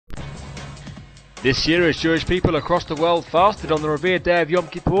This year, as Jewish people across the world fasted on the revered day of Yom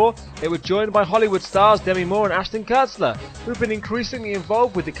Kippur, they were joined by Hollywood stars Demi Moore and Ashton Kutcher, who've been increasingly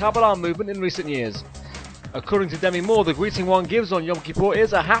involved with the Kabbalah movement in recent years. According to Demi Moore, the greeting one gives on Yom Kippur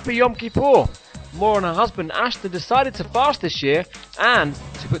is a Happy Yom Kippur. Moore and her husband Ashton decided to fast this year and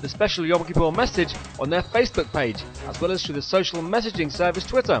to put the special Yom Kippur message on their Facebook page, as well as through the social messaging service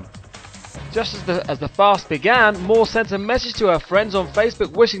Twitter. Just as the fast began, Moore sent a message to her friends on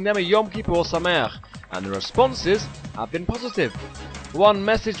Facebook wishing them a Yom Kippur Sameach, and the responses have been positive. One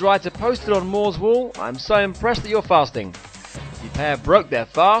message writer posted on Moore's wall, "I'm so impressed that you're fasting." The pair broke their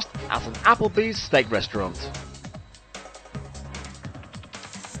fast at an Applebee's steak restaurant.